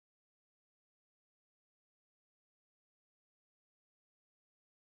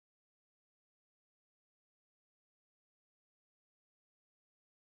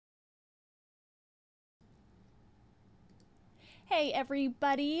Hey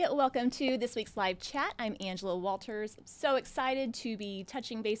everybody, welcome to this week's live chat. I'm Angela Walters. So excited to be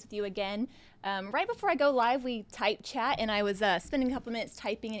touching base with you again. Right before I go live, we type chat and I was spending a couple minutes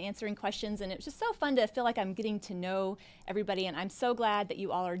typing and answering questions, and it was just so fun to feel like I'm getting to know everybody, and I'm so glad that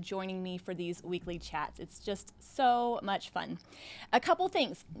you all are joining me for these weekly chats. It's just so much fun. A couple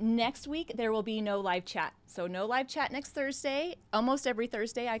things. Next week there will be no live chat. So no live chat next Thursday. Almost every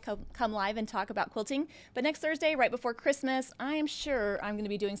Thursday I come live and talk about quilting, but next Thursday right before Christmas, I am sure I'm going to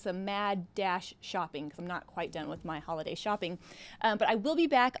be doing some mad dash shopping because I'm not quite done with my holiday shopping. But I will be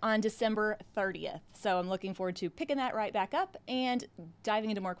back on December 30th. So I'm looking forward to picking that right back up and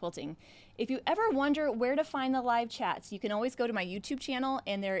diving into more quilting. If you ever wonder where to find the live chats, you can always go to my YouTube channel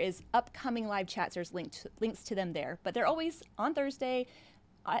and there is upcoming live chats. There's links to them there, but they're always on Thursday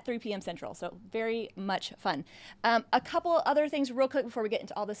at 3 p.m. Central, so very much fun. A couple other things real quick before we get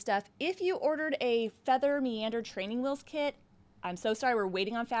into all this stuff. If you ordered a feather meander training wheels kit, I'm so sorry, we're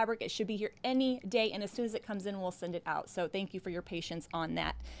waiting on fabric. It should be here any day, and as soon as it comes in, we'll send it out. So thank you for your patience on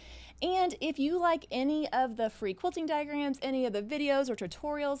that. And if you like any of the free quilting diagrams, any of the videos or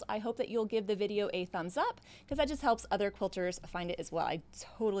tutorials, I hope that you'll give the video a thumbs up because that just helps other quilters find it as well. I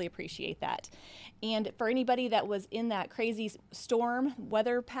totally appreciate that. And for anybody that was in that crazy storm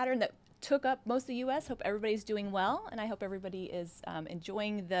weather pattern that took up most of the U.S., hope everybody's doing well, and I hope everybody is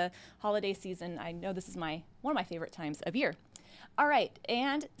enjoying the holiday season. I know this is one of my favorite times of year. All right,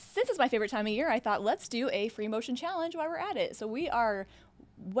 and since it's my favorite time of year, I thought let's do a free motion challenge while we're at it. So we are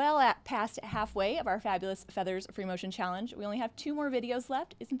past halfway of our Fabulous Feathers Free Motion Challenge. We only have 2 more videos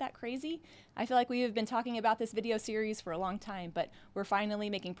left. Isn't that crazy? I feel like we have been talking about this video series for a long time, but we're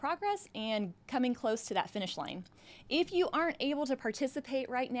finally making progress and coming close to that finish line. If you aren't able to participate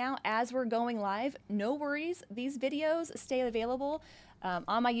right now as we're going live, no worries. These videos stay available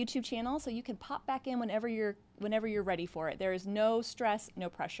on my YouTube channel, so you can pop back in whenever you're ready for it. There is no stress, no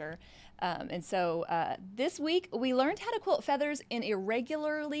pressure. And so this week we learned how to quilt feathers in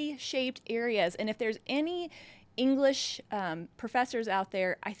irregularly shaped areas. And if there's any English professors out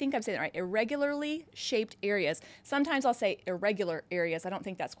there, I think I'm saying that right, irregularly shaped areas. Sometimes I'll say irregular areas. I don't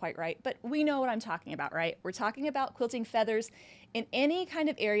think that's quite right, but we know what I'm talking about, right? We're talking about quilting feathers in any kind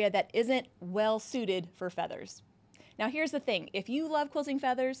of area that isn't well suited for feathers. Now here's the thing, if you love quilting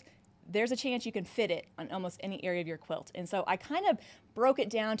feathers, there's a chance you can fit it on almost any area of your quilt. And so I kind of broke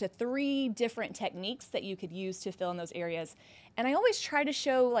it down to 3 different techniques that you could use to fill in those areas. And I always try to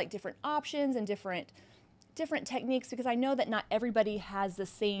show like different options and different techniques because I know that not everybody has the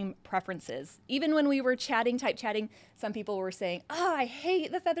same preferences. Even when we were type chatting, some people were saying, oh, I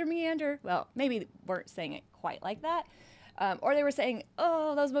hate the feather meander. Well, maybe they weren't saying it quite like that. Or they were saying,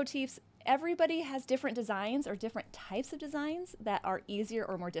 oh, those motifs. Everybody has different designs or different types of designs that are easier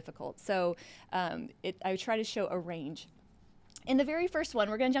or more difficult. So I try to show a range. In the very first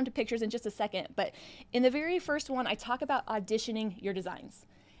one, we're going to jump to pictures in just a second, but in the very first one, I talk about auditioning your designs.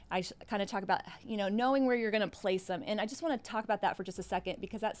 I kind of talk about, knowing where you're going to place them. And I just want to talk about that for just a second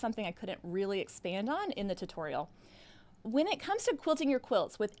because that's something I couldn't really expand on in the tutorial. When it comes to quilting your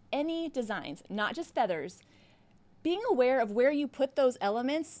quilts with any designs, not just feathers, being aware of where you put those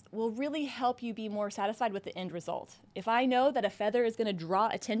elements will really help you be more satisfied with the end result. If I know that a feather is going to draw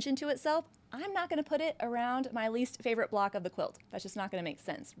attention to itself, I'm not going to put it around my least favorite block of the quilt. That's just not going to make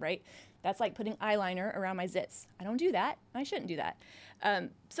sense, right? That's like putting eyeliner around my zits. I don't do that. I shouldn't do that.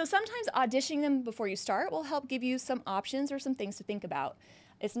 So sometimes auditioning them before you start will help give you some options or some things to think about.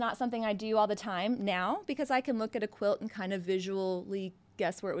 It's not something I do all the time now because I can look at a quilt and kind of visually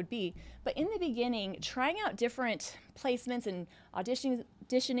guess where it would be. But in the beginning, trying out different placements and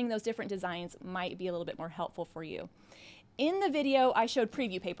auditioning those different designs might be a little bit more helpful for you. In the video, I showed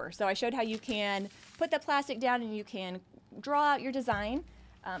preview paper. So I showed how you can put the plastic down and you can draw out your design.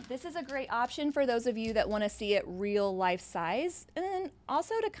 This is a great option for those of you that want to see it real life size, and then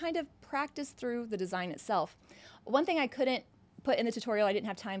also to kind of practice through the design itself. One thing I couldn't put in the tutorial, I didn't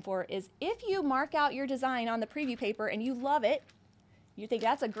have time for, is if you mark out your design on the preview paper and you love it, you think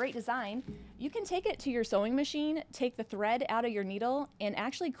that's a great design, you can take it to your sewing machine, take the thread out of your needle, and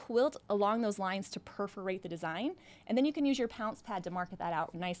actually quilt along those lines to perforate the design. And then you can use your pounce pad to mark that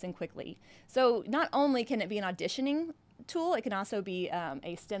out nice and quickly. So not only can it be an auditioning tool, it can also be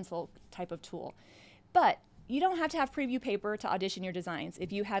a stencil type of tool. But you don't have to have preview paper to audition your designs.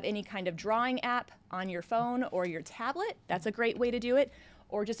 If you have any kind of drawing app on your phone or your tablet, that's a great way to do it,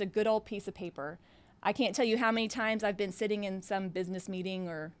 or just a good old piece of paper. I can't tell you how many times I've been sitting in some business meeting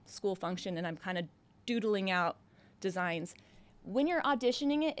or school function and I'm kind of doodling out designs. When you're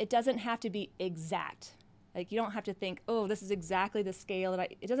auditioning it, it doesn't have to be exact. Like you don't have to think, oh, this is exactly the scale.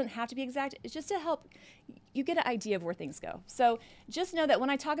 It doesn't have to be exact. It's just to help you get an idea of where things go. So just know that when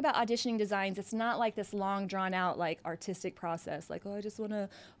I talk about auditioning designs, it's not like this long drawn out like artistic process, like, oh, I just want to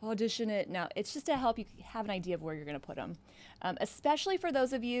audition it. No, it's just to help you have an idea of where you're going to put them. Especially for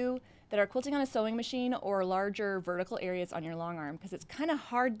those of you that are quilting on a sewing machine or larger vertical areas on your long arm, because it's kind of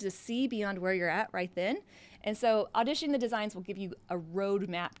hard to see beyond where you're at right then. And so auditioning the designs will give you a road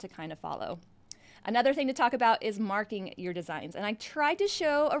map to kind of follow. Another thing to talk about is marking your designs. And I tried to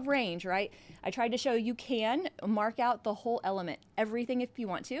show a range, right? I tried to show you can mark out the whole element, everything if you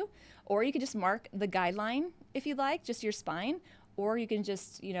want to, or you could just mark the guideline if you like, just your spine, or you can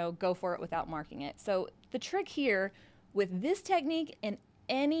just, you know, go for it without marking it. So the trick here with this technique and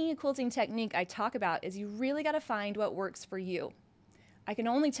any quilting technique I talk about is you really got to find what works for you. I can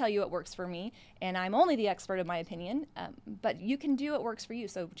only tell you what works for me, and I'm only the expert of my opinion, but you can do what works for you.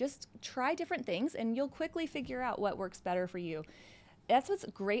 So just try different things, and you'll quickly figure out what works better for you. That's what's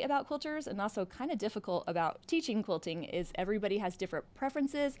great about quilters, and also kind of difficult about teaching quilting, is everybody has different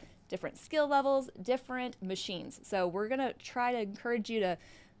preferences, different skill levels, different machines. So we're going to try to encourage you to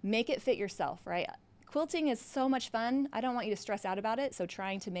make it fit yourself, right? Quilting is so much fun. I don't want you to stress out about it, so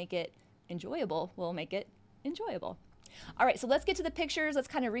trying to make it enjoyable will make it enjoyable. All right, so let's get to the pictures. Let's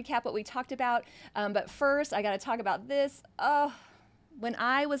kind of recap what we talked about. But first, I got to talk about this. When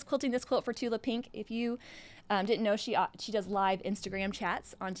I was quilting this quilt for Tula Pink, if you didn't know, she does live Instagram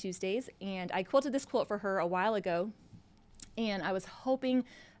chats on Tuesdays, and I quilted this quilt for her a while ago, and I was hoping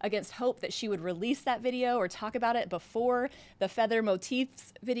against hope that she would release that video or talk about it before the feather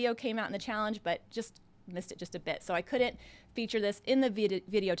motifs video came out in the challenge, but just missed it just a bit. So I couldn't feature this in the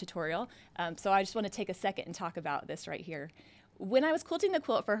video tutorial. So I just want to take a second and talk about this right here. When I was quilting the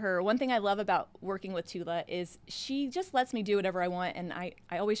quilt for her, one thing I love about working with Tula is she just lets me do whatever I want, and I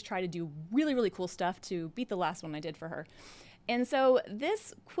always try to do really, really cool stuff to beat the last one I did for her. And so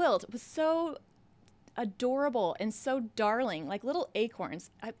this quilt was so adorable and so darling, like little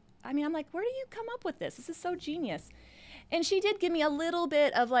acorns. I mean, I'm like, where do you come up with this? This is so genius. And she did give me a little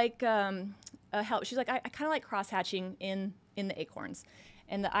bit of like help. She's like, I kind of like cross-hatching in the acorns.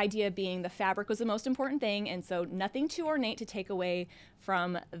 And the idea being the fabric was the most important thing, and so nothing too ornate to take away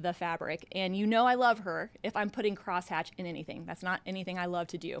from the fabric. And you know I love her if I'm putting crosshatch in anything. That's not anything I love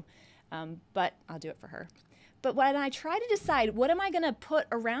to do, but I'll do it for her. But when I tried to decide what am I going to put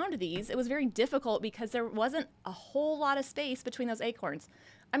around these, it was very difficult because there wasn't a whole lot of space between those acorns.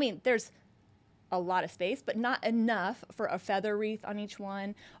 I mean, there's a lot of space, but not enough for a feather wreath on each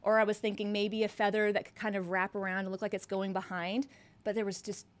one. Or I was thinking maybe a feather that could kind of wrap around and look like it's going behind, but there was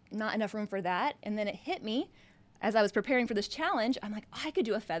just not enough room for that. And then it hit me as I was preparing for this challenge. I'm like, oh, I could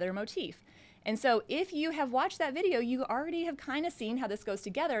do a feather motif. And so if you have watched that video, you already have kind of seen how this goes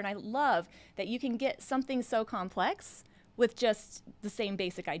together. And I love that you can get something so complex with just the same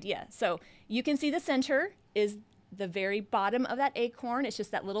basic idea. So you can see the center is the very bottom of that acorn. It's just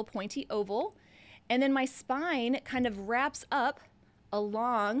that little pointy oval. And then my spine kind of wraps up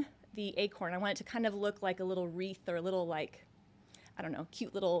along the acorn. I want it to kind of look like a little wreath or a little, like, I don't know,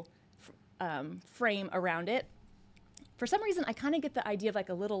 cute little frame around it. For some reason, I kind of get the idea of like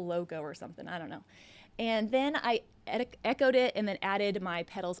a little logo or something. I don't know. And then I echoed it and then added my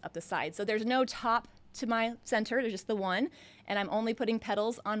petals up the side. So there's no top to my center. There's just the one. And I'm only putting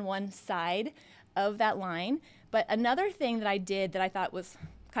petals on one side of that line. But another thing that I did that I thought was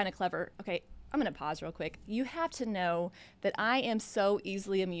kind of clever. Okay, I'm going to pause real quick. You have to know that I am so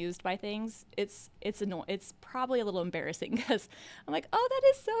easily amused by things. It's probably a little embarrassing because I'm like, oh, that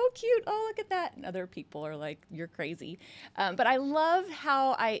is so cute. Oh, look at that. And other people are like, you're crazy. But I love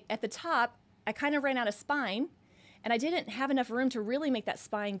how at the top, I kind of ran out of spine, and I didn't have enough room to really make that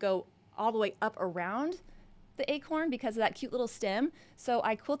spine go all the way up around the acorn because of that cute little stem. So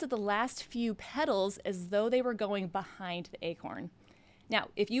I quilted the last few petals as though they were going behind the acorn. Now,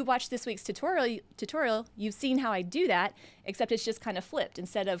 if you watched this week's tutorial, you've seen how I do that, except it's just kind of flipped.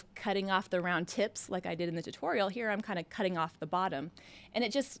 Instead of cutting off the round tips like I did in the tutorial, here I'm kind of cutting off the bottom. And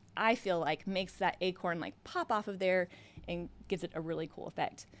it just, I feel like, makes that acorn like pop off of there and gives it a really cool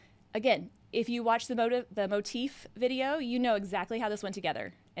effect. Again, if you watch the motif video, you know exactly how this went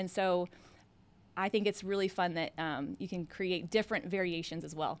together. And so I think it's really fun that you can create different variations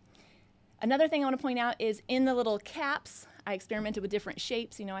as well. Another thing I want to point out is in the little caps, I experimented with different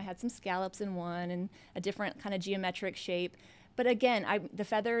shapes. You know, I had some scallops in one and a different kind of geometric shape. But again, the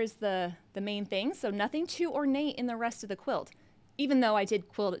feather is the main thing, so nothing too ornate in the rest of the quilt, even though I did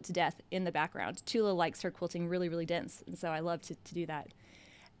quilt it to death in the background. Tula likes her quilting really, really dense, and so I love to do that.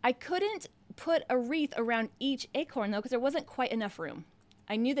 I couldn't put a wreath around each acorn, though, because there wasn't quite enough room.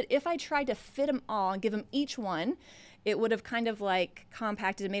 I knew that if I tried to fit them all and give them each one, it would have kind of like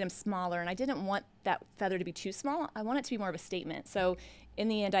compacted and made them smaller, and I didn't want that feather to be too small. I want it to be more of a statement. So in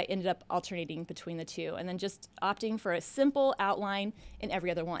the end, I ended up alternating between the two and then just opting for a simple outline in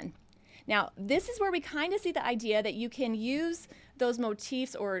every other one. Now, this is where we kind of see the idea that you can use those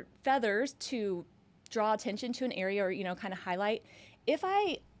motifs or feathers to draw attention to an area or, kind of highlight. If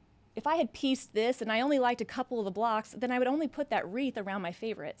I had pieced this and I only liked a couple of the blocks, then I would only put that wreath around my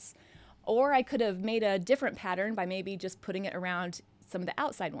favorites. Or I could have made a different pattern by maybe just putting it around some of the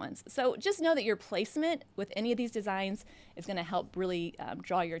outside ones. So just know that your placement with any of these designs is going to help really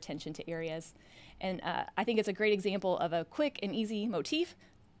draw your attention to areas. And I think it's a great example of a quick and easy motif.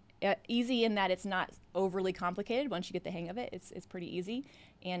 Easy in that it's not overly complicated. Once you get the hang of it, it's pretty easy.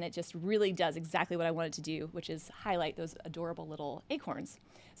 And it just really does exactly what I wanted to do, which is highlight those adorable little acorns.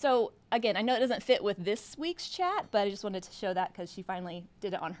 So again, I know it doesn't fit with this week's chat, but I just wanted to show that because she finally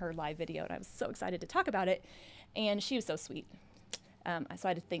did it on her live video, and I was so excited to talk about it. And she was so sweet. So I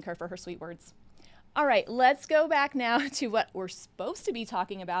had to thank her for her sweet words. All right, let's go back now to what we're supposed to be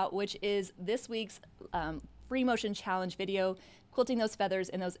talking about, which is this week's free motion challenge video, quilting those feathers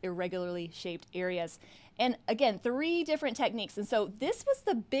in those irregularly shaped areas. And again, 3 different techniques. And so this was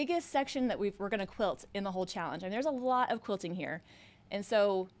the biggest section that we're going to quilt in the whole challenge. And there's a lot of quilting here. And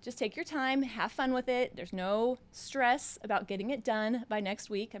so just take your time, have fun with it. There's no stress about getting it done by next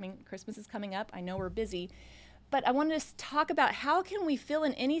week. I mean, Christmas is coming up. I know we're busy. But I wanted to talk about how can we fill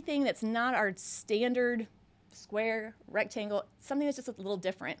in anything that's not our standard square, rectangle, something that's just a little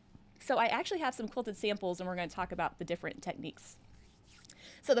different. So I actually have some quilted samples, and we're going to talk about the different techniques.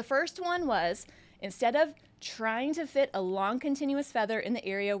 So the first one was, instead of trying to fit a long continuous feather in the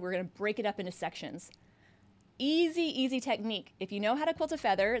area, we're going to break it up into sections. Easy, easy technique. If you know how to quilt a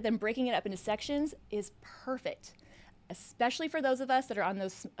feather, then breaking it up into sections is perfect, especially for those of us that are on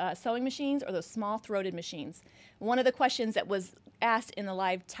those sewing machines or those small-throated machines. One of the questions that was asked in the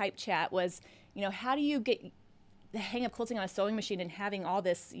live type chat was, how do you get the hang of quilting on a sewing machine and having all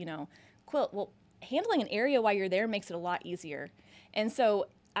this, quilt? Well, handling an area while you're there makes it a lot easier. And so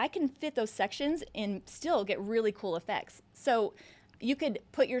I can fit those sections and still get really cool effects. So you could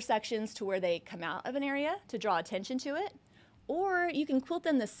put your sections to where they come out of an area to draw attention to it, or you can quilt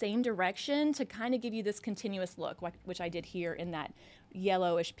them the same direction to kind of give you this continuous look, which I did here in that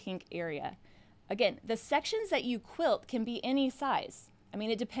yellowish pink area. Again, the sections that you quilt can be any size. I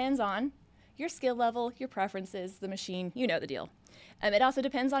mean, it depends on your skill level, your preferences, the machine, you know the deal. It also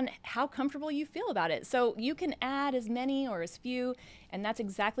depends on how comfortable you feel about it. So you can add as many or as few, and that's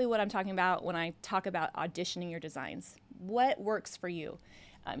exactly what I'm talking about when I talk about auditioning your designs. What works for you?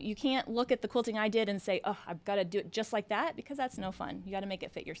 You can't look at the quilting I did and say, oh, I've got to do it just like that, because that's no fun. You got to make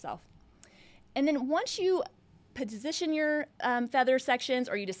it fit yourself. And then once you position your feather sections,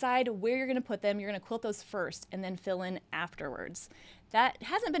 or you decide where you're going to put them, you're going to quilt those first and then fill in afterwards. That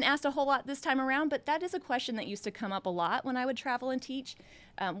hasn't been asked a whole lot this time around, but that is a question that used to come up a lot when I would travel and teach.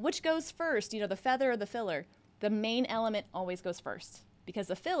 Which goes first, the feather or the filler? The main element always goes first, because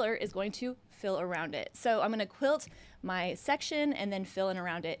the filler is going to fill around it. So I'm going to quilt my section and then fill in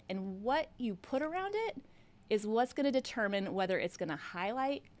around it. And what you put around it is what's going to determine whether it's going to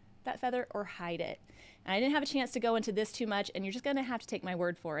highlight that feather or hide it. And I didn't have a chance to go into this too much, and you're just going to have to take my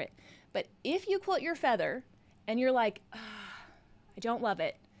word for it. But if you quilt your feather and you're like, I don't love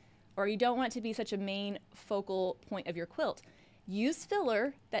it, or you don't want it to be such a main focal point of your quilt, use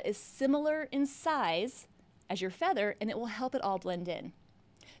filler that is similar in size as your feather, and it will help it all blend in.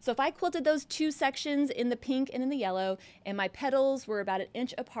 So if I quilted those 2 sections in the pink and in the yellow, and my petals were about 1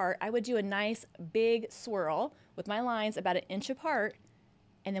 inch apart, I would do a nice big swirl with my lines about 1 inch apart,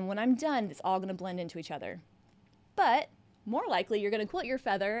 and then when I'm done, it's all going to blend into each other. But more likely, you're going to quilt your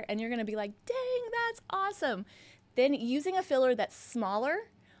feather, and you're going to be like, dang, that's awesome. Then using a filler that's smaller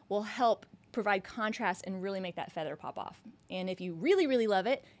will help provide contrast and really make that feather pop off. And if you really, really love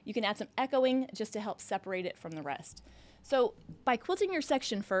it, you can add some echoing just to help separate it from the rest. So by quilting your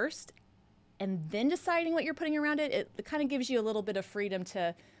section first and then deciding what you're putting around it, it kind of gives you a little bit of freedom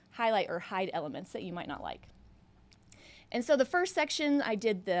to highlight or hide elements that you might not like. And so the first section, I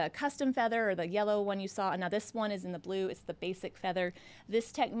did the custom feather, or the yellow one you saw. Now this one is in the blue. It's the basic feather.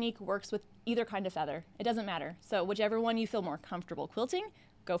 This technique works with either kind of feather. It doesn't matter. So whichever one you feel more comfortable quilting,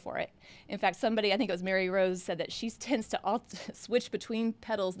 go for it. In fact, somebody, I think it was Mary Rose, said that she tends to switch between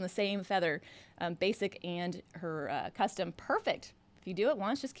petals in the same feather, basic and her custom. Perfect. If you do it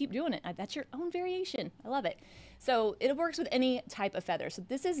once, just keep doing it. That's your own variation. I love it. So it works with any type of feather. So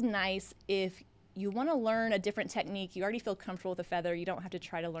this is nice if you want to learn a different technique. You already feel comfortable with a feather. You don't have to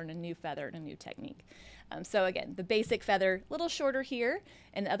try to learn a new feather and a new technique. So again, the basic feather, a little shorter here,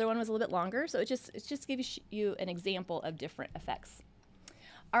 and the other one was a little bit longer. So it just gives you an example of different effects.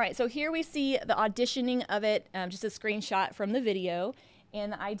 All right, so here we see the auditioning of it, just a screenshot from the video.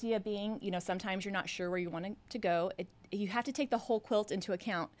 And the idea being, you know, sometimes you're not sure where you want it to go. You have to take the whole quilt into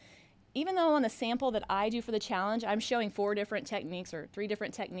account. Even though on the sample that I do for the challenge, I'm showing 4 different techniques or 3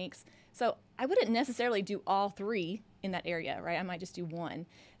 different techniques. So I wouldn't necessarily do all 3 in that area, right? I might just do 1.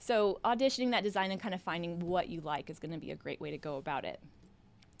 So auditioning that design and kind of finding what you like is going to be a great way to go about it.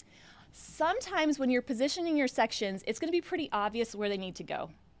 Sometimes when you're positioning your sections, it's going to be pretty obvious where they need to go,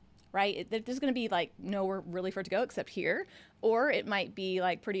 right? There's going to be like nowhere really for it to go except here, or it might be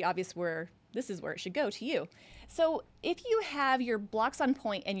like pretty obvious where this is where it should go to you. So if you have your blocks on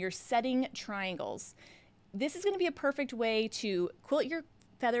point and you're setting triangles, this is going to be a perfect way to quilt your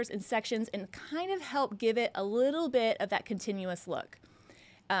feathers in sections and kind of help give it a little bit of that continuous look.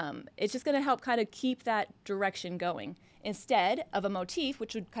 It's just going to help kind of keep that direction going instead of a motif,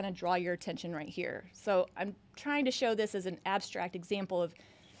 which would kind of draw your attention right here. So I'm trying to show this as an abstract example of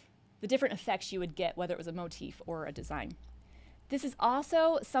the different effects you would get, whether it was a motif or a design. This is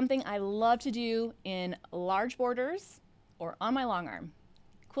also something I love to do in large borders or on my long arm.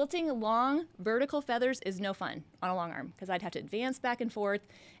 Quilting long vertical feathers is no fun on a long arm because I'd have to advance back and forth,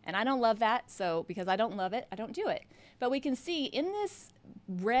 and I don't love that, so because I don't love it, I don't do it. But we can see in this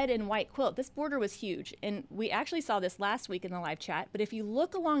red and white quilt, this border was huge, and we actually saw this last week in the live chat, but if you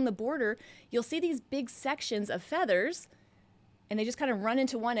look along the border, you'll see these big sections of feathers, and they just kind of run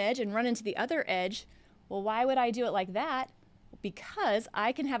into one edge and run into the other edge. Well, why would I do it like that? Because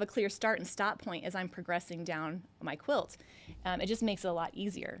I can have a clear start and stop point as I'm progressing down my quilt. It just makes it a lot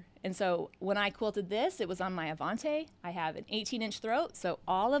easier. And so when I quilted this, it was on my Avante. I have an 18-inch throat, so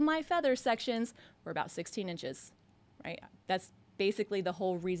all of my feather sections were about 16 inches, right? That's basically the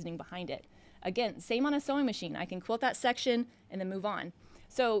whole reasoning behind it. Again, same on a sewing machine. I can quilt that section and then move on.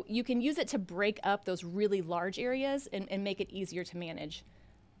 So you can use it to break up those really large areas and make it easier to manage.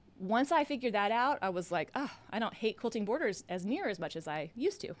 Once I figured that out, I was like, oh, I don't hate quilting borders near as much as I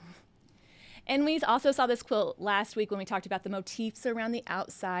used to. And we also saw this quilt last week when we talked about the motifs around the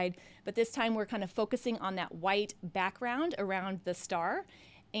outside, but this time we're kind of focusing on that white background around the star.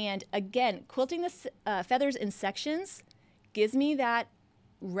 And again, quilting the feathers in sections gives me that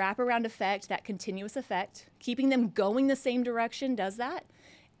wraparound effect, that continuous effect. Keeping them going the same direction does that.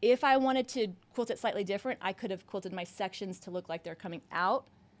 If I wanted to quilt it slightly different, I could have quilted my sections to look like they're coming out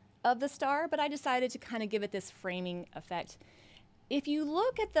of the star, but I decided to kind of give it this framing effect. If you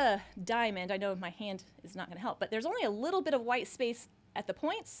look at the diamond, I know my hand is not going to help, but there's only a little bit of white space at the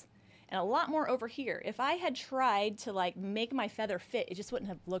points and a lot more over here. If I had tried to like make my feather fit, it just wouldn't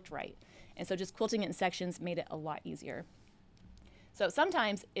have looked right. And so just quilting it in sections made it a lot easier. So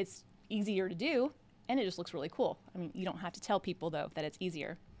sometimes it's easier to do and it just looks really cool. I mean, you don't have to tell people though that it's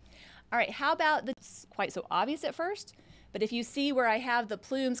easier. All right, how about this? Quite so obvious at first, but if you see where I have the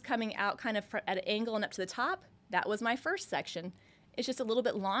plumes coming out kind of at an angle and up to the top, that was my first section. It's just a little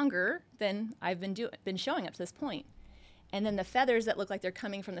bit longer than I've been showing up to this point. And then the feathers that look like they're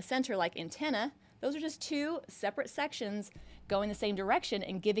coming from the center like antenna, those are just 2 separate sections going the same direction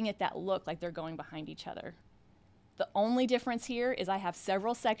and giving it that look like they're going behind each other. The only difference here is I have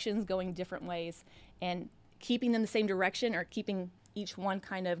several sections going different ways, and keeping them the same direction or keeping each one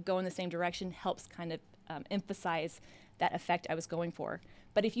kind of going the same direction helps kind of emphasize that effect I was going for.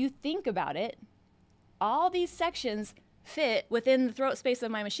 But if you think about it, all these sections fit within the throat space of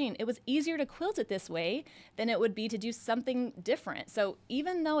my machine. It was easier to quilt it this way than it would be to do something different. So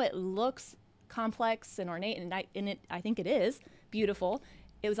even though it looks complex and ornate, and I think it is beautiful,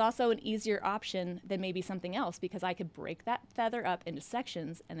 it was also an easier option than maybe something else because I could break that feather up into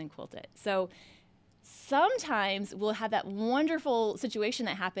sections and then quilt it. So sometimes we'll have that wonderful situation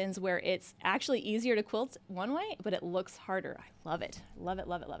that happens where it's actually easier to quilt one way, but it looks harder. I love it. Love it,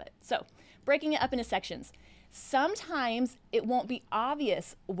 love it, love it. So breaking it up into sections. Sometimes it won't be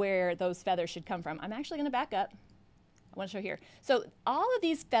obvious where those feathers should come from. I'm actually going to back up. I want to show here. So all of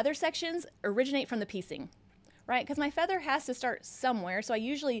these feather sections originate from the piecing, right? Because my feather has to start somewhere. So I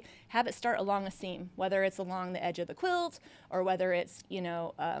usually have it start along a seam, whether it's along the edge of the quilt or whether it's, you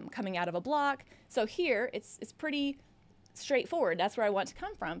know, coming out of a block. So here it's pretty straightforward. That's where I want to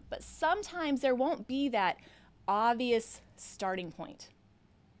come from. But sometimes there won't be that obvious starting point,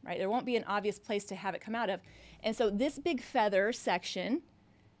 right? There won't be an obvious place to have it come out of. And so this big feather section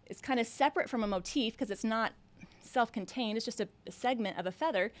is kind of separate from a motif because it's not self-contained, it's just a segment of a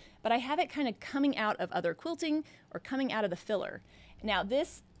feather, but I have it kind of coming out of other quilting or coming out of the filler. Now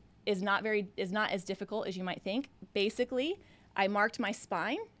this is not as difficult as you might think. Basically, I marked my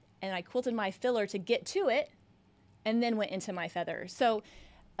spine and I quilted my filler to get to it and then went into my feather. So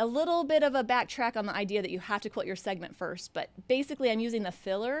a little bit of a backtrack on the idea that you have to quilt your segment first, but basically I'm using the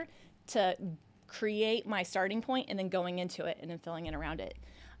filler to create my starting point and then going into it and then filling in around it.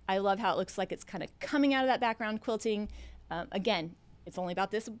 I love how it looks like it's kind of coming out of that background quilting. Again, it's only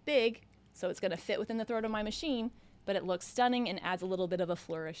about this big, so it's going to fit within the throat of my machine, but it looks stunning and adds a little bit of a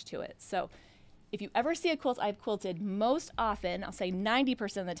flourish to it. So if you ever see a quilt I've quilted, most often, I'll say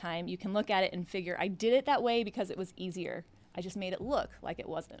 90% of the time, you can look at it and figure I did it that way because it was easier. I just made it look like it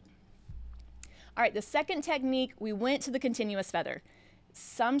wasn't. All right, the second technique, we went to the continuous feather.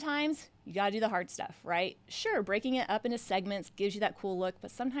 Sometimes you gotta do the hard stuff, right? Sure, breaking it up into segments gives you that cool look,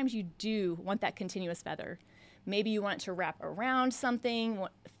 but sometimes you do want that continuous feather. Maybe you want it to wrap around something,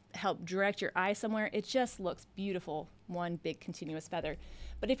 help direct your eye somewhere. It just looks beautiful, one big continuous feather.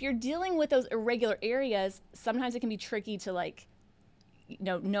 But if you're dealing with those irregular areas, sometimes it can be tricky to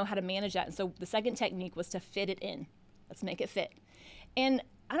know how to manage that. And so the second technique was to fit it in. Let's make it fit. And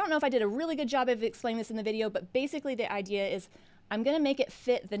I don't know if I did a really good job of explaining this in the video, but basically the idea is I'm gonna make it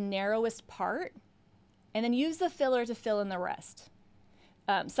fit the narrowest part and then use the filler to fill in the rest.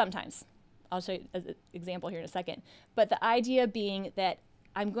 Sometimes. I'll show you an example here in a second. But the idea being that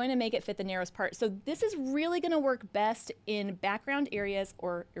I'm going to make it fit the narrowest part. So this is really going to work best in background areas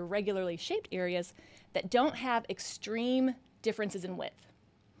or irregularly shaped areas that don't have extreme differences in width.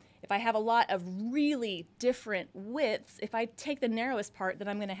 If I have a lot of really different widths, if I take the narrowest part, then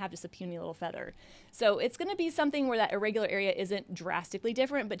I'm going to have just a puny little feather. So it's going to be something where that irregular area isn't drastically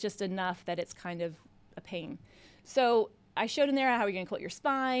different, but just enough that it's kind of a pain. So I showed in there how you're going to quilt your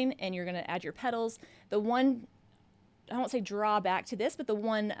spine and you're going to add your petals. The one, I won't say drawback to this, but the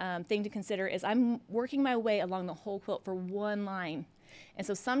one thing to consider is I'm working my way along the whole quilt for one line. And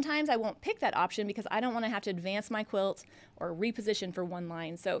so sometimes I won't pick that option because I don't want to have to advance my quilt or reposition for one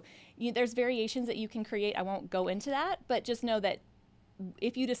line. So there's variations that you can create. I won't go into that, but just know that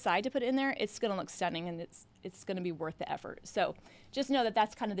if you decide to put it in there, it's going to look stunning and it's going to be worth the effort. So just know that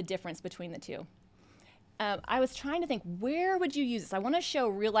that's kind of the difference between the two. I was trying to think, where would you use this? I want to show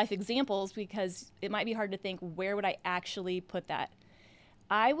real life examples because it might be hard to think, where would I actually put that?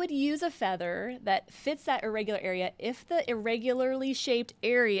 I would use a feather that fits that irregular area if the irregularly shaped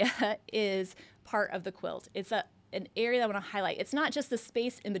area is part of the quilt. It's an area that I want to highlight. It's not just the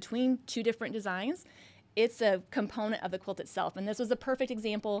space in between two different designs. It's a component of the quilt itself. And this was a perfect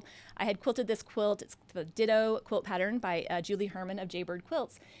example. I had quilted this quilt. It's the Ditto quilt pattern by Julie Herman of Jaybird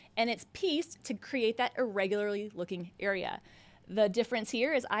Quilts. And it's pieced to create that irregularly looking area. The difference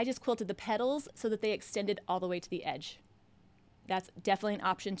here is I just quilted the petals so that they extended all the way to the edge. That's definitely an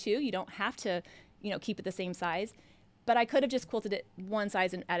option too. You don't have to, keep it the same size. But I could have just quilted it one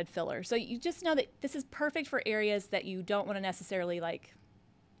size and added filler. So you just know that this is perfect for areas that you don't want to necessarily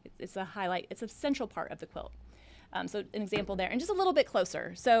it's a highlight, it's a central part of the quilt. So an example there, and just a little bit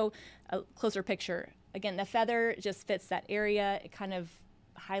closer. So a closer picture. Again, the feather just fits that area. It kind of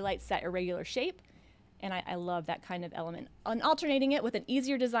highlights that irregular shape. And I love that kind of element. On alternating it with an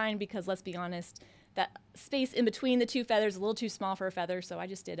easier design, because let's be honest, that space in between the two feathers is a little too small for a feather, so I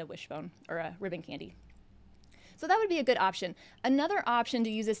just did a wishbone or a ribbon candy. So that would be a good option. Another option to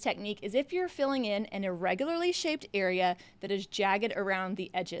use this technique is if you're filling in an irregularly shaped area that is jagged around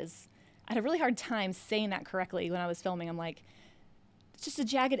the edges. I had a really hard time saying that correctly when I was filming. I'm like, it's just a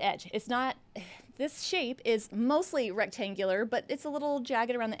jagged edge. It's not, this shape is mostly rectangular, but it's a little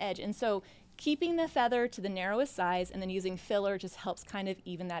jagged around the edge. And so keeping the feather to the narrowest size and then using filler just helps kind of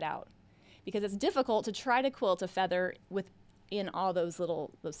even that out. Because it's difficult to try to quilt a feather in all those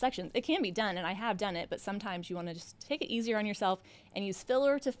sections. It can be done, and I have done it, but sometimes you want to just take it easier on yourself and use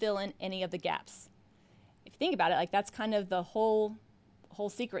filler to fill in any of the gaps. If you think about it, that's kind of the whole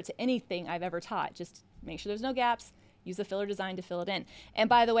secret to anything I've ever taught. Just make sure there's no gaps, use the filler design to fill it in. And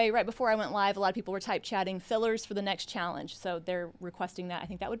by the way, right before I went live, a lot of people were type chatting fillers for the next challenge. So they're requesting that. I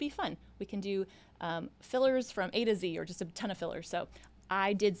think that would be fun. We can do fillers from A to Z, or just a ton of fillers. So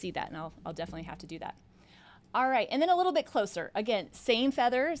I did see that, and I'll definitely have to do that. All right, and then a little bit closer. Again, same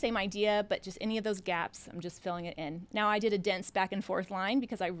feather, same idea, but just any of those gaps, I'm just filling it in. Now I did a dense back and forth line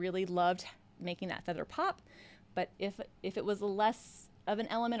because I really loved making that feather pop. But if it was less of an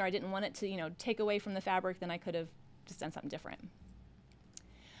element, or I didn't want it to, take away from the fabric, then I could have just done something different.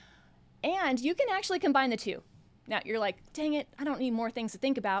 And you can actually combine the two. Now you're like, dang it, I don't need more things to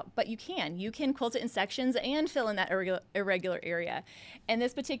think about, but you can. You can quilt it in sections and fill in that irregular area. And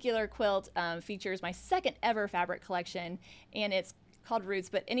this particular quilt features my second ever fabric collection, and it's called roots.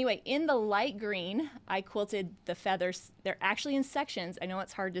 But anyway, in the light green, I quilted the feathers. They're actually in sections. I know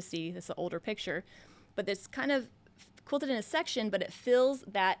it's hard to see. This is an older picture, but it's kind of quilted in a section, but it fills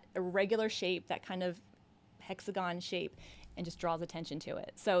that irregular shape, that kind of hexagon shape, and just draws attention to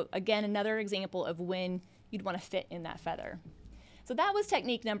it. So again, another example of when you'd want to fit in that feather. So that was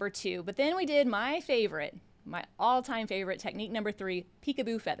technique number 2. But then we did my favorite, my all-time favorite, technique number 3,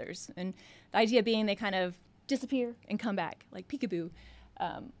 peekaboo feathers. And the idea being they kind of disappear and come back, like peekaboo,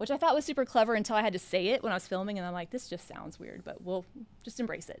 which I thought was super clever until I had to say it when I was filming, and I'm like, this just sounds weird, but we'll just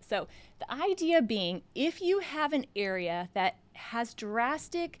embrace it. So the idea being, if you have an area that has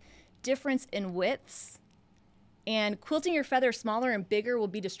drastic difference in widths, and quilting your feather smaller and bigger will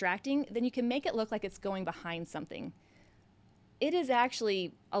be distracting, then you can make it look like it's going behind something. It is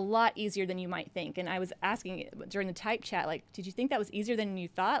actually a lot easier than you might think. And I was asking during the type chat, like, did you think that was easier than you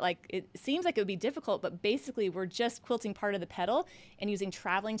thought? Like, it seems like it would be difficult, but basically we're just quilting part of the petal and using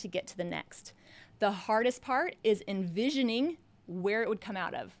traveling to get to the next. The hardest part is envisioning where it would come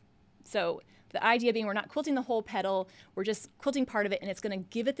out of. So the idea being we're not quilting the whole petal, we're just quilting part of it, and it's going to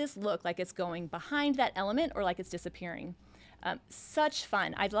give it this look like it's going behind that element or like it's disappearing. Such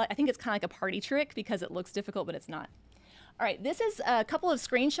fun. I think it's kind of like a party trick because it looks difficult, but it's not. All right, this is a couple of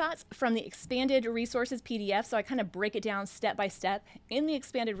screenshots from the expanded resources PDF. So I kind of break it down step by step in the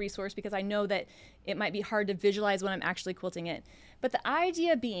expanded resource because I know that it might be hard to visualize when I'm actually quilting it. But the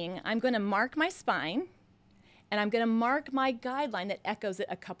idea being, I'm going to mark my spine and I'm going to mark my guideline that echoes it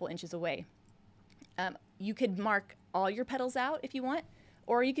a couple inches away. You could mark all your petals out if you want,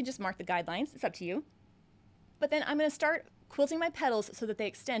 or you could just mark the guidelines. It's up to you. But then I'm going to start quilting my petals so that they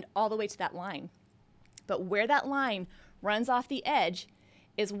extend all the way to that line. But where that line runs off the edge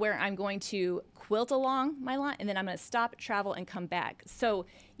is where I'm going to quilt along my line, and then I'm going to stop, travel, and come back. So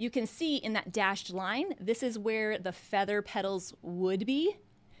you can see in that dashed line, this is where the feather petals would be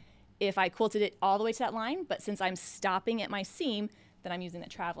if I quilted it all the way to that line, but since I'm stopping at my seam, then I'm using that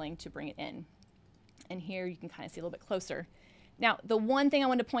traveling to bring it in. And here you can kind of see a little bit closer. Now, the one thing I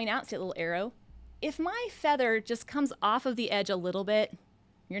want to point out, see a little arrow, if my feather just comes off of the edge a little bit,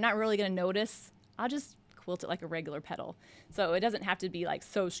 you're not really going to notice. I'll just quilt it like a regular petal. So it doesn't have to be like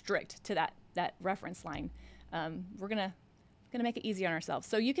so strict to that reference line. We're gonna make it easy on ourselves.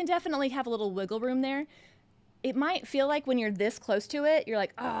 So you can definitely have a little wiggle room there. It might feel like when you're this close to it, you're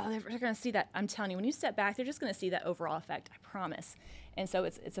like, oh, they're gonna see that. I'm telling you, when you step back, they're just gonna see that overall effect, I promise. And so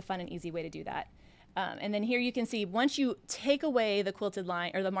it's a fun and easy way to do that. And then here you can see once you take away the quilted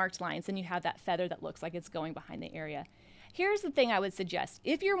line or the marked lines, then you have that feather that looks like it's going behind the area. Here's the thing I would suggest.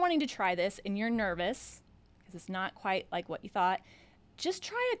 If you're wanting to try this and you're nervous, because it's not quite like what you thought, just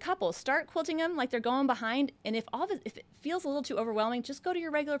try a couple. Start quilting them like they're going behind, and if it feels a little too overwhelming, just go to your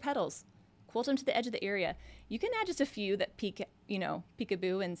regular petals. Quilt them to the edge of the area. You can add just a few that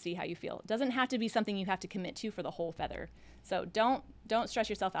peekaboo and see how you feel. It doesn't have to be something you have to commit to for the whole feather. So don't stress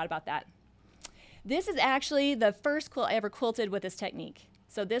yourself out about that. This is actually the first quilt I ever quilted with this technique.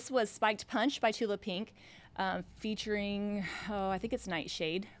 So this was Spiked Punch by Tula Pink, featuring, I think it's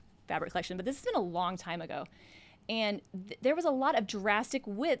Nightshade fabric collection, but this has been a long time ago. And there was a lot of drastic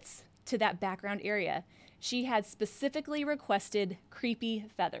widths to that background area. She had specifically requested creepy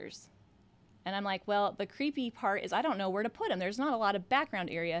feathers. And I'm like, well, the creepy part is I don't know where to put them. There's not a lot of background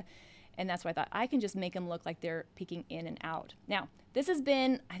area. And that's why I thought I can just make them look like they're peeking in and out. Now, this has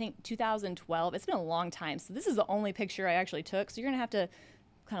been, I think, 2012. It's been a long time. So this is the only picture I actually took. So you're going to have to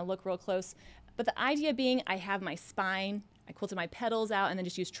kind of look real close. But the idea being I have my spine, I quilted my petals out, and then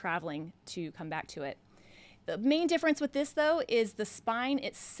just use traveling to come back to it. The main difference with this, though, is the spine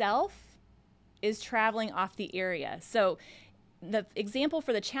itself is traveling off the area. So the example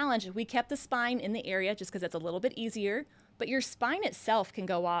for the challenge, we kept the spine in the area just because it's a little bit easier, but your spine itself can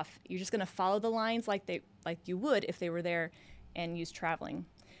go off. You're just going to follow the lines like you would if they were there and use traveling.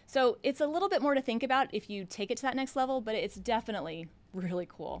 So it's a little bit more to think about if you take it to that next level, but it's definitely really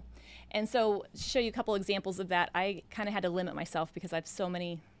cool. And so to show you a couple examples of that, I kind of had to limit myself because I have so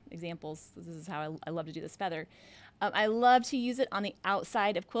many examples. This is how I love to do this feather. I love to use it on the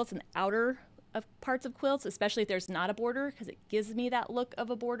outside of quilts and the outer of parts of quilts, especially if there's not a border, because it gives me that look of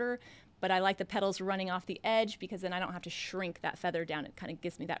a border. But I like the petals running off the edge because then I don't have to shrink that feather down. It kind of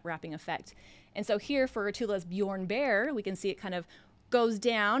gives me that wrapping effect. And so here for Tula's Bjorn Bear, we can see it kind of goes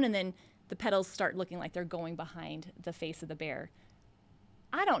down and then the petals start looking like they're going behind the face of the bear.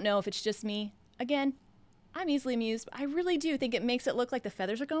 I don't know if it's just me. Again, I'm easily amused, but I really do think it makes it look like the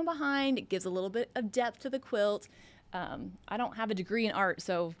feathers are going behind. It gives a little bit of depth to the quilt. I don't have a degree in art,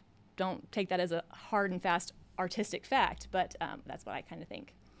 so don't take that as a hard and fast artistic fact, but that's what I kind of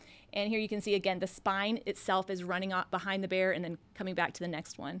think. And here you can see again, the spine itself is running off behind the bear and then coming back to the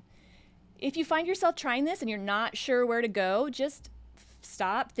next one. If you find yourself trying this and you're not sure where to go, just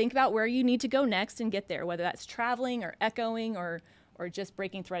stop, think about where you need to go next and get there, whether that's traveling or echoing or just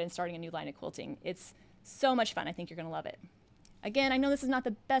breaking thread and starting a new line of quilting. It's so much fun. I think you're going to love it. Again, I know this is not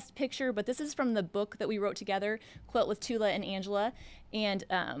the best picture, but this is from the book that we wrote together, Quilt with Tula and Angela. And,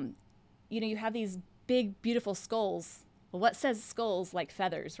 you know, you have these big, beautiful skulls. Well, what says skulls like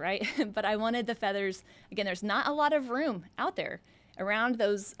feathers, right? But I wanted the feathers. Again, there's not a lot of room out there around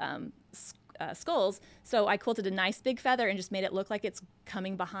those skulls. So I quilted a nice big feather and just made it look like it's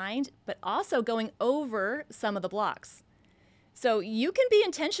coming behind, but also going over some of the blocks. So you can be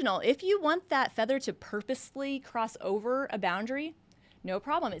intentional. If you want that feather to purposefully cross over a boundary, no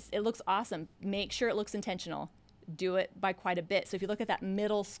problem. It looks awesome. Make sure it looks intentional. Do it by quite a bit. So if you look at that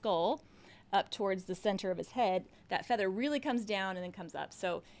middle skull up towards the center of his head, that feather really comes down and then comes up.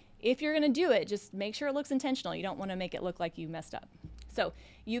 So if you're going to do it, just make sure it looks intentional. You don't want to make it look like you messed up. So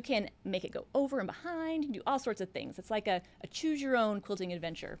you can make it go over and behind. You can do all sorts of things. It's like a choose your own quilting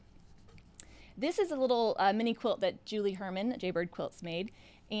adventure. This is a little mini quilt that Julie Herman at Jaybird Quilts made.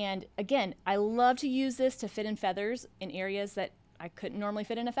 And again, I love to use this to fit in feathers in areas that I couldn't normally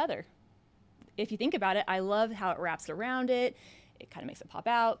fit in a feather. If you think about it, I love how it wraps around it. It kind of makes it pop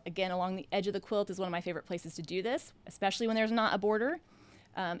out. Again, along the edge of the quilt is one of my favorite places to do this, especially when there's not a border.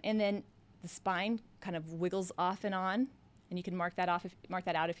 And then the spine kind of wiggles off and on, and you can mark that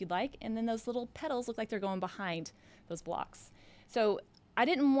out if you'd like. And then those little petals look like they're going behind those blocks. So I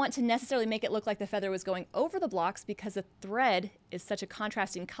didn't want to necessarily make it look like the feather was going over the blocks because the thread is such a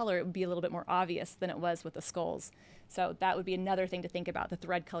contrasting color, it would be a little bit more obvious than it was with the skulls. So that would be another thing to think about, the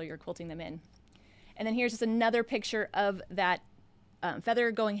thread color you're quilting them in. And then here's just another picture of that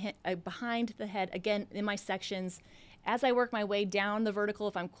feather going behind the head, again, in my sections. As I work my way down the vertical,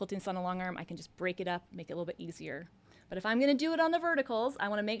 if I'm quilting this on a long arm, I can just break it up, make it a little bit easier. But if I'm going to do it on the verticals, I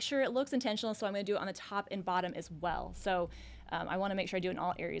want to make sure it looks intentional, so I'm going to do it on the top and bottom as well. So I want to make sure I do it in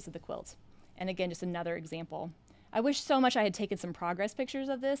all areas of the quilt. And again, just another example. I wish so much I had taken some progress pictures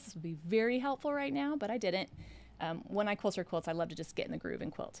of this. This would be very helpful right now, but I didn't. When I quilt or quilts, I love to just get in the groove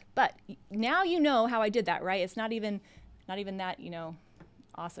and quilt. But now you know how I did that, right? It's not even that, you know,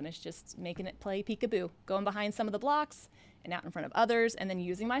 awesome. It's just making it play peekaboo, going behind some of the blocks and out in front of others, and then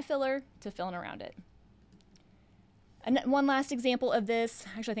using my filler to fill in around it. And one last example of this,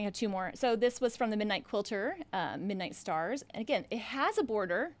 actually I think I have two more. So this was from the Midnight Quilter, Midnight Stars. And again, it has a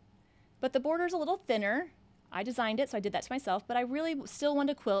border, but the border is a little thinner. I designed it, so I did that to myself, but I really still want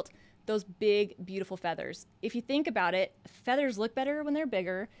to quilt those big, beautiful feathers. If you think about it, feathers look better when they're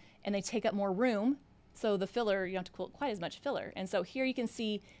bigger and they take up more room. So the filler, you don't have to quilt quite as much filler. And so here you can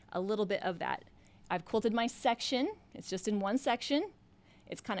see a little bit of that. I've quilted my section. It's just in one section.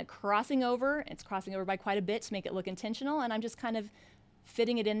 It's kind of crossing over. It's crossing over by quite a bit to make it look intentional. And I'm just kind of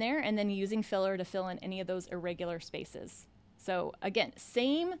fitting it in there and then using filler to fill in any of those irregular spaces. So again,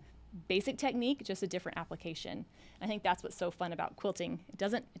 same basic technique, just a different application. I think that's what's so fun about quilting. It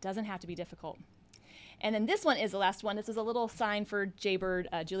doesn't have to be difficult. And then this one is the last one. This is a little sign for Jaybird,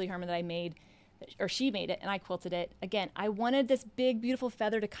 Julie Herman, that I made, or she made it and I quilted it. Again, I wanted this big, beautiful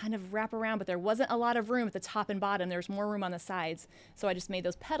feather to kind of wrap around, but there wasn't a lot of room at the top and bottom. There's more room on the sides. So I just made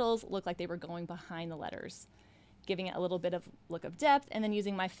those petals look like they were going behind the letters, giving it a little bit of look of depth and then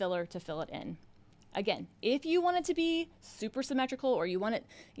using my filler to fill it in. Again, if you want it to be super symmetrical or you want it,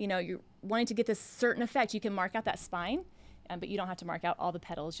 you know, you're wanting to get this certain effect, you can mark out that spine, but you don't have to mark out all the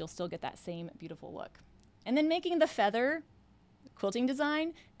petals. You'll still get that same beautiful look. And then making the feather quilting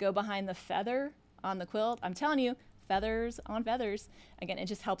design go behind the feather on the quilt. I'm telling you, feathers on feathers. Again, it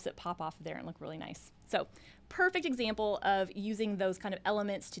just helps it pop off there and look really nice. So perfect example of using those kind of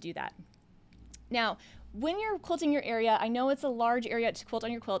elements to do that. Now, when you're quilting your area, I know it's a large area to quilt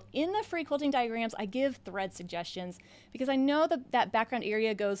on your quilt. In the free quilting diagrams, I give thread suggestions because I know that background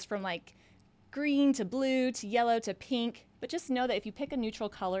area goes from like green to blue to yellow to pink, but just know that if you pick a neutral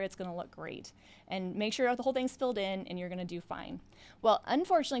color, it's gonna look great. And make sure the whole thing's filled in and you're gonna do fine. Well,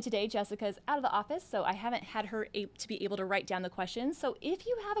 unfortunately today, Jessica's out of the office, so I haven't had her to be able to write down the questions. So if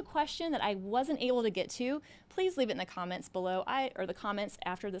you have a question that I wasn't able to get to, please leave it in the comments below, or the comments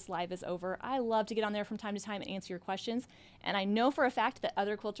after this live is over. I love to get on there from time to time and answer your questions. And I know for a fact that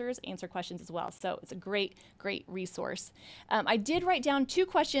other quilters answer questions as well. So it's a great, great resource. I did write down 2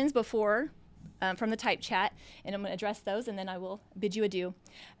 questions before from the type chat, and I'm going to address those and then I will bid you adieu.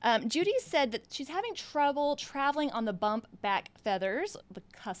 Judy said that she's having trouble traveling on the bump back feathers, the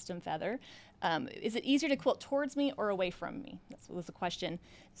custom feather. Is it easier to quilt towards me or away from me? That was the question.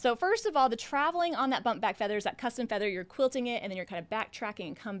 So first of all, the traveling on that bump back feathers, that custom feather, you're quilting it and then you're kind of backtracking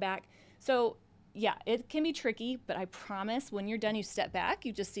and come back. So yeah, it can be tricky, but I promise when you're done, you step back,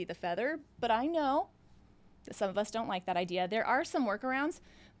 you just see the feather. But I know that some of us don't like that idea. There are some workarounds,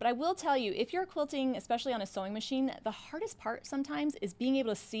 but I will tell you, if you're quilting, especially on a sewing machine, the hardest part sometimes is being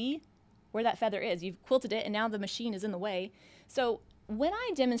able to see where that feather is. You've quilted it and now the machine is in the way. So when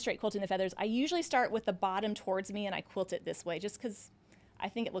I demonstrate quilting the feathers, I usually start with the bottom towards me and I quilt it this way just because I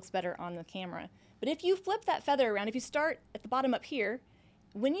think it looks better on the camera. But if you flip that feather around, if you start at the bottom up here,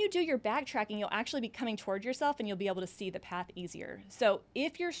 when you do your backtracking, you'll actually be coming towards yourself and you'll be able to see the path easier. So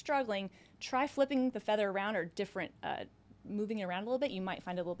if you're struggling, try flipping the feather around or moving it around a little bit. You might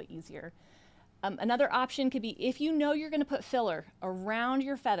find it a little bit easier. Another option could be if you know you're going to put filler around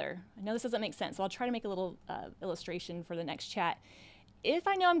your feather. I know this doesn't make sense, so I'll try to make a little illustration for the next chat. If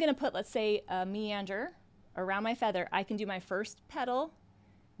I know I'm going to put, let's say, a meander around my feather, I can do my first petal,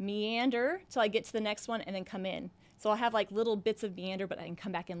 meander till I get to the next one, and then come in. So I'll have like little bits of meander, but I can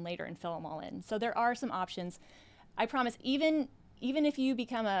come back in later and fill them all in. So there are some options. I promise, even if you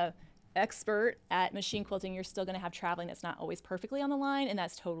become a expert at machine quilting, you're still going to have traveling that's not always perfectly on the line, and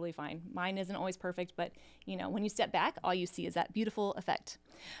that's totally fine. Mine isn't always perfect, but you know, when you step back, all you see is that beautiful effect.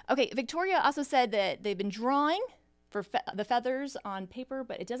 Okay, Victoria also said that they've been drawing for the feathers on paper,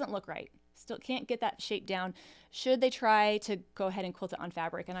 but it doesn't look right. Still can't get that shape down. Should they try to go ahead and quilt it on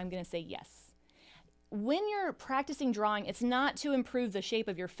fabric? And I'm going to say yes. When you're practicing drawing, it's not to improve the shape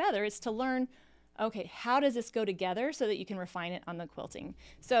of your feather, it's to learn, okay, how does this go together so that you can refine it on the quilting?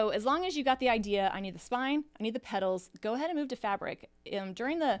 So as long as you got the idea, I need the spine, I need the petals, go ahead and move to fabric.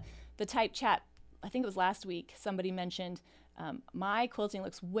 During the type chat, I think it was last week, somebody mentioned my quilting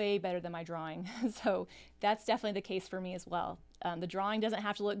looks way better than my drawing. So that's definitely the case for me as well. The drawing doesn't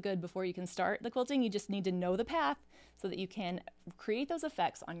have to look good before you can start the quilting. You just need to know the path so that you can create those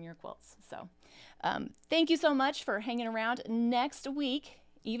effects on your quilts. So thank you so much for hanging around. Next week,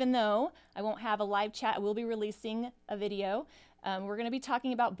 even though I won't have a live chat, I will be releasing a video. We're going to be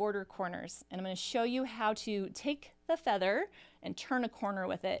talking about border corners, and I'm going to show you how to take the feather and turn a corner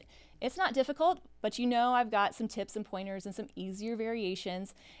with it. It's not difficult, but you know I've got some tips and pointers and some easier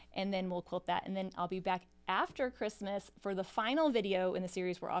variations, and then we'll quilt that. And then I'll be back after Christmas for the final video in the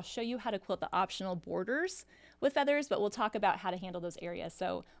series where I'll show you how to quilt the optional borders with feathers, but we'll talk about how to handle those areas.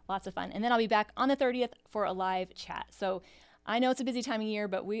 So lots of fun. And then I'll be back on the 30th for a live chat. So I know it's a busy time of year,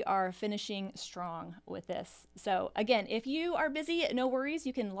 but we are finishing strong with this. So again, if you are busy, no worries.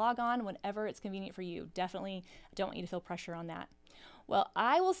 You can log on whenever it's convenient for you. Definitely don't want you to feel pressure on that. Well,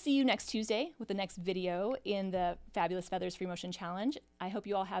 I will see you next Tuesday with the next video in the Fabulous Feathers Free Motion Challenge. I hope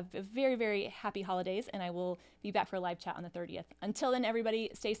you all have a very, very happy holidays, and I will be back for a live chat on the 30th. Until then, everybody,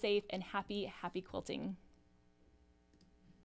 stay safe and happy quilting.